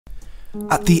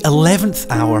At the 11th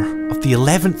hour of the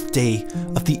 11th day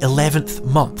of the 11th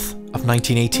month of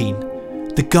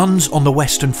 1918, the guns on the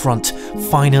Western Front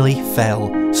finally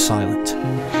fell silent.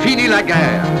 Fini la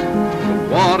guerre.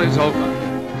 The war is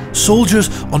over.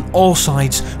 Soldiers on all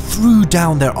sides threw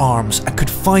down their arms and could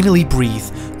finally breathe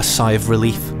a sigh of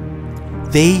relief.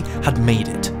 They had made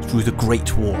it through the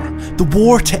Great War, the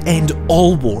war to end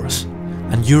all wars,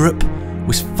 and Europe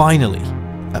was finally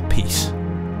at peace.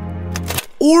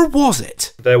 Or was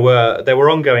it? There were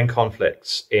ongoing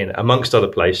conflicts in, amongst other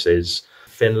places,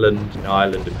 Finland,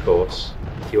 Ireland, of course,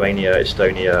 Lithuania,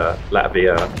 Estonia,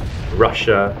 Latvia,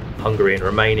 Russia, Hungary and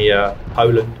Romania,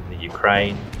 Poland, the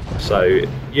Ukraine. So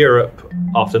Europe,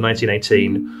 after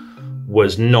 1918,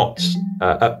 was not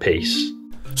at peace.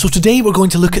 So today we're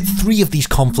going to look at 3 of these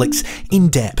conflicts in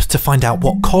depth to find out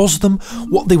what caused them,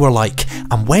 what they were like,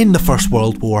 and when the First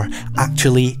World War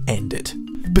actually ended.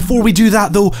 Before we do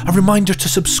that though, a reminder to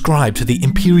subscribe to the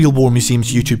Imperial War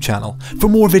Museum's YouTube channel for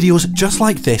more videos just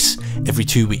like this every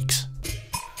 2 weeks.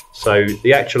 So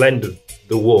the actual end of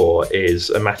the war is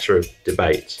a matter of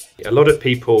debate. A lot of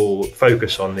people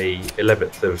focus on the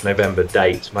 11th of November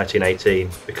date, 1918,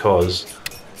 because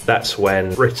that's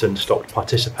when Britain stopped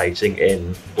participating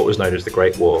in what was known as the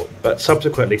Great War. But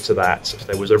subsequently to that,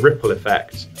 there was a ripple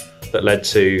effect that led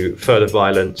to further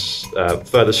violence,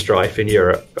 further strife in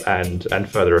Europe and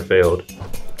further afield.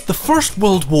 The First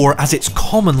World War, as it's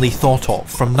commonly thought of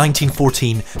from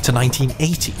 1914 to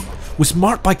 1918, was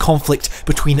marked by conflict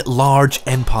between large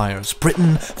empires: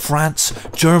 Britain, France,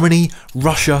 Germany,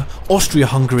 Russia,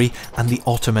 Austria-Hungary and the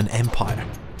Ottoman Empire.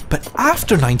 But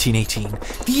after 1918,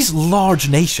 these large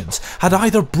nations had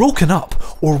either broken up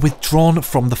or withdrawn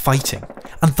from the fighting,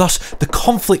 and thus the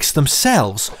conflicts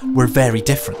themselves were very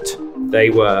different. They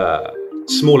were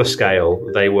smaller scale,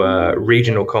 they were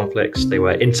regional conflicts, they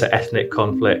were inter-ethnic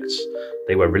conflicts,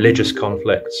 they were religious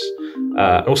conflicts,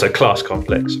 and also class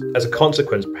conflicts. As a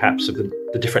consequence, perhaps, of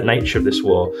the different nature of this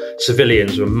war,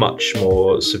 civilians were much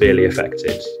more severely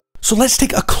affected. So let's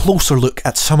take a closer look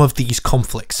at some of these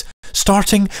conflicts,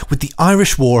 starting with the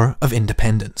Irish War of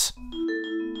Independence.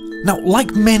 Now,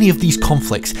 like many of these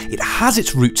conflicts, it has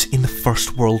its roots in the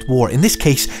First World War, in this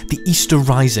case, the Easter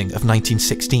Rising of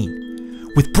 1916.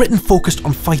 With Britain focused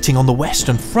on fighting on the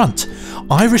Western Front,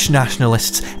 Irish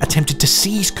nationalists attempted to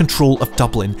seize control of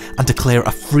Dublin and declare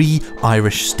a free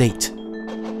Irish state.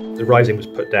 The Rising was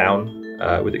put down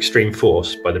with extreme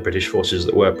force by the British forces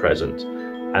that were present,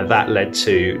 and that led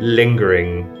to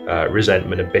lingering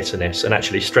resentment and bitterness, and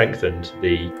actually strengthened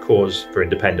the cause for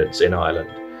independence in Ireland,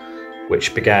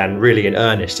 which began really in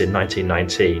earnest in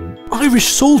 1919. Irish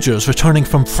soldiers returning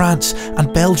from France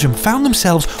and Belgium found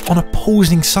themselves on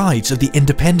opposing sides of the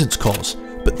independence cause,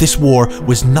 but this war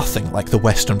was nothing like the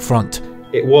Western Front.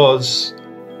 It was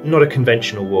not a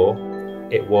conventional war,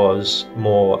 it was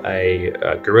more a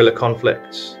guerrilla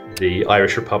conflict. The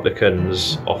Irish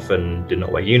Republicans often did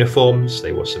not wear uniforms,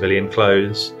 they wore civilian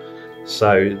clothes.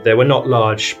 So there were not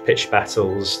large pitched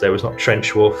battles, there was not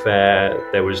trench warfare,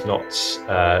 there was not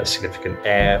significant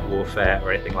air warfare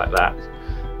or anything like that.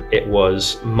 It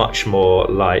was much more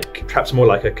like, perhaps more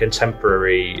like a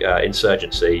contemporary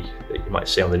insurgency that you might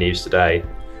see on the news today.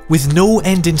 With no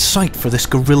end in sight for this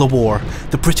guerrilla war,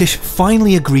 the British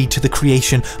finally agreed to the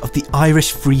creation of the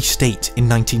Irish Free State in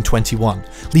 1921,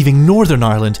 leaving Northern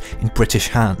Ireland in British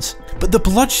hands. But the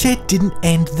bloodshed didn't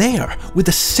end there, with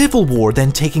a civil war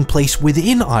then taking place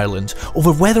within Ireland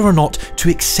over whether or not to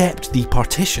accept the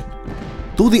partition.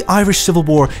 Though the Irish Civil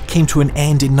War came to an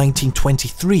end in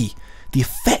 1923, the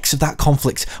effects of that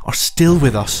conflict are still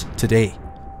with us today.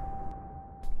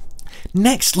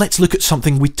 Next, let's look at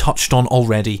something we touched on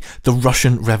already, the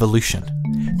Russian Revolution.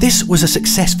 This was a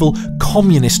successful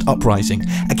communist uprising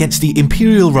against the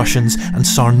Imperial Russians and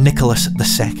Tsar Nicholas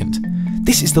II.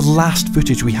 This is the last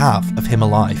footage we have of him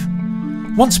alive.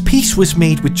 Once peace was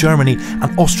made with Germany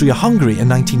and Austria-Hungary in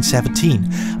 1917,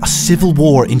 a civil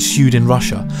war ensued in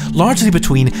Russia, largely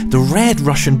between the Red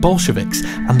Russian Bolsheviks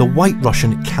and the White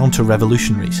Russian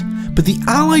counter-revolutionaries. But the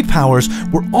Allied powers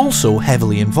were also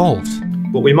heavily involved.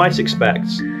 What we might expect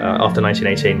after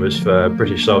 1918 was for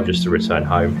British soldiers to return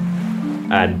home,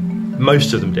 and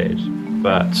most of them did,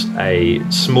 but a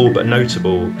small but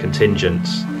notable contingent,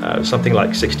 something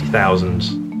like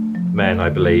 60,000 men, I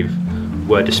believe,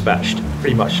 were dispatched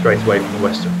pretty much straight away from the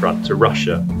Western Front to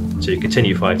Russia to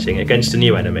continue fighting against a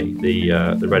new enemy,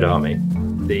 the Red Army.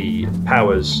 The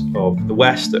powers of the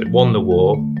West that had won the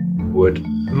war would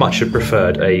much have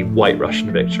preferred a white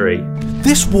Russian victory.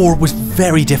 This war was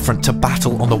very different to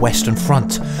battle on the Western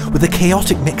Front, with a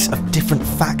chaotic mix of different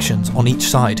factions on each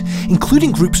side,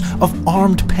 including groups of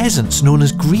armed peasants known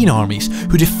as Green Armies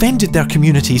who defended their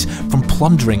communities from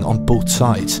plundering on both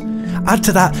sides. Add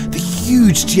to that the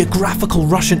huge geographical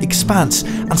Russian expanse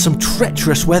and some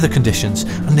treacherous weather conditions,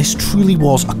 and this truly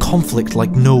was a conflict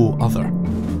like no other.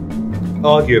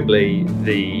 Arguably,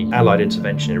 the Allied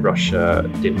intervention in Russia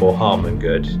did more harm than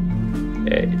good.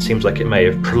 It seems like it may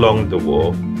have prolonged the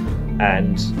war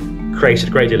and created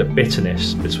a great deal of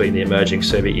bitterness between the emerging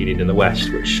Soviet Union and the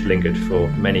West, which lingered for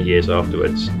many years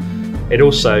afterwards. It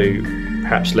also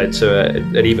perhaps led to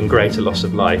an even greater loss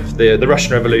of life. The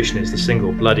Russian Revolution is the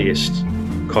single bloodiest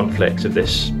conflict of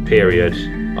this period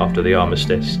after the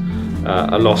Armistice,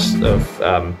 a loss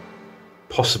of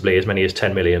possibly as many as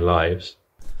 10 million lives.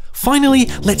 Finally,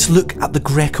 let's look at the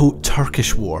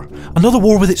Greco-Turkish War, another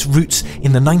war with its roots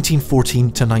in the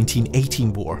 1914 to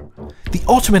 1918 war. The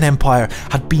Ottoman Empire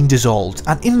had been dissolved,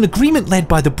 and in an agreement led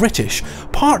by the British,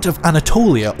 part of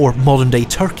Anatolia, or modern-day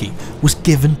Turkey, was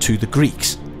given to the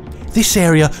Greeks. This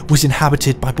area was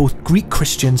inhabited by both Greek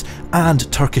Christians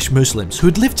and Turkish Muslims who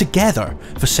had lived together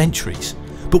for centuries.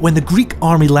 But when the Greek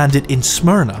army landed in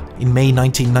Smyrna in May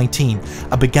 1919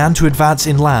 and began to advance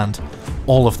inland,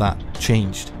 all of that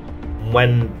changed.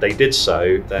 When they did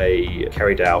so, they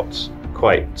carried out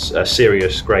quite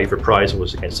serious, grave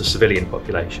reprisals against the civilian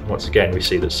population. Once again, we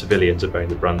see that civilians are bearing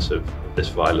the brunt of this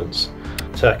violence.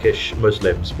 Turkish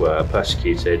Muslims were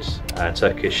persecuted and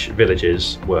Turkish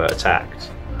villages were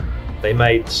attacked. They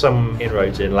made some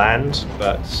inroads inland,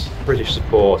 but British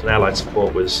support and Allied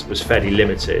support was fairly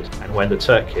limited, and when the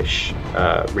Turkish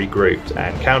regrouped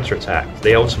and counterattacked,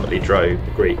 they ultimately drove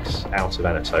the Greeks out of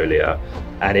Anatolia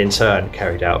and in turn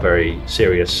carried out very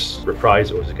serious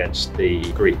reprisals against the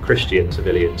Greek Christian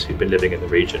civilians who'd been living in the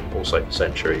region also for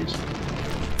centuries.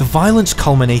 The violence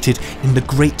culminated in the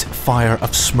Great Fire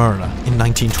of Smyrna in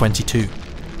 1922.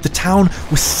 The town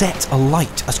was set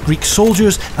alight as Greek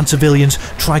soldiers and civilians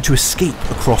tried to escape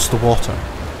across the water.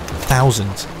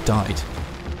 Thousands died.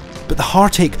 But the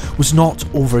heartache was not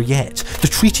over yet. The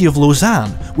Treaty of Lausanne,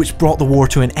 which brought the war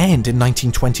to an end in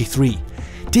 1923,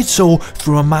 did so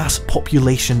through a mass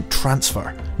population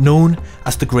transfer, known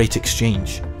as the Great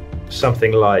Exchange.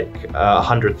 Something like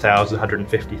 100,000,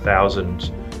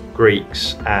 150,000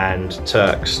 Greeks and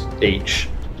Turks each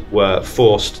were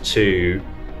forced to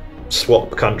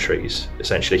swap countries,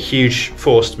 essentially huge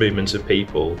forced movements of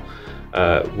people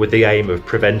with the aim of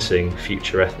preventing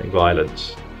future ethnic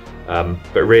violence.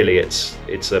 But really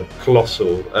it's a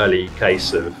colossal early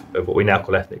case of what we now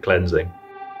call ethnic cleansing.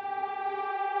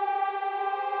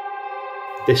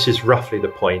 This is roughly the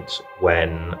point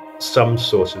when some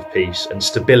sort of peace and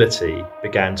stability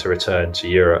began to return to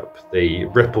Europe. The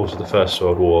ripples of the First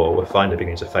World War were finally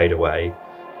beginning to fade away.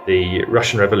 The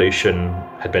Russian Revolution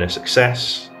had been a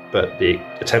success, but the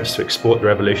attempts to export the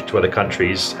revolution to other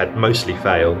countries had mostly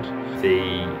failed.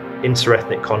 The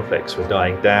inter-ethnic conflicts were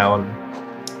dying down,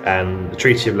 and the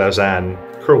Treaty of Lausanne,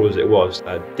 cruel as it was,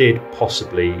 did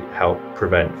possibly help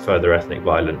prevent further ethnic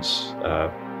violence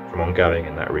from ongoing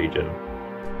in that region.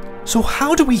 So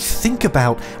how do we think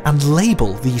about and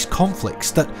label these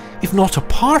conflicts that, if not a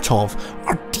part of,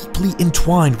 are deeply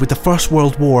entwined with the First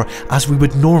World War as we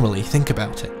would normally think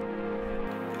about it?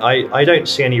 I don't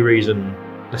see any reason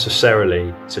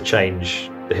necessarily to change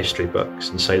the history books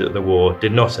and say that the war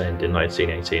did not end in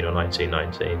 1918 or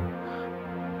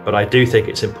 1919. But I do think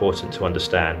it's important to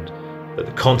understand that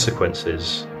the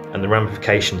consequences and the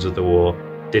ramifications of the war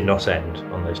did not end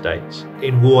on those dates.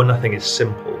 In war, nothing is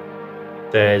simple.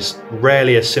 There's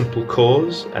rarely a simple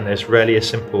cause and there's rarely a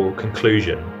simple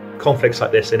conclusion. Conflicts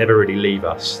like this, they never really leave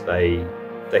us. They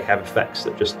have effects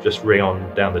that just ring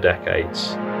on down the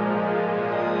decades.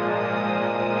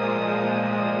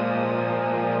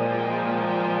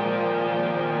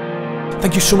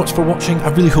 Thank you so much for watching. I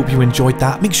really hope you enjoyed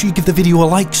that. Make sure you give the video a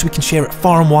like so we can share it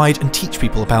far and wide and teach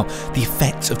people about the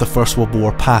effects of the First World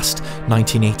War past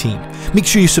 1918. Make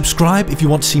sure you subscribe if you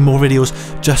want to see more videos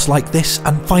just like this.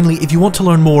 And finally, if you want to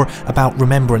learn more about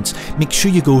Remembrance, make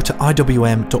sure you go to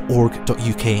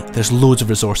iwm.org.uk. There's loads of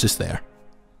resources there.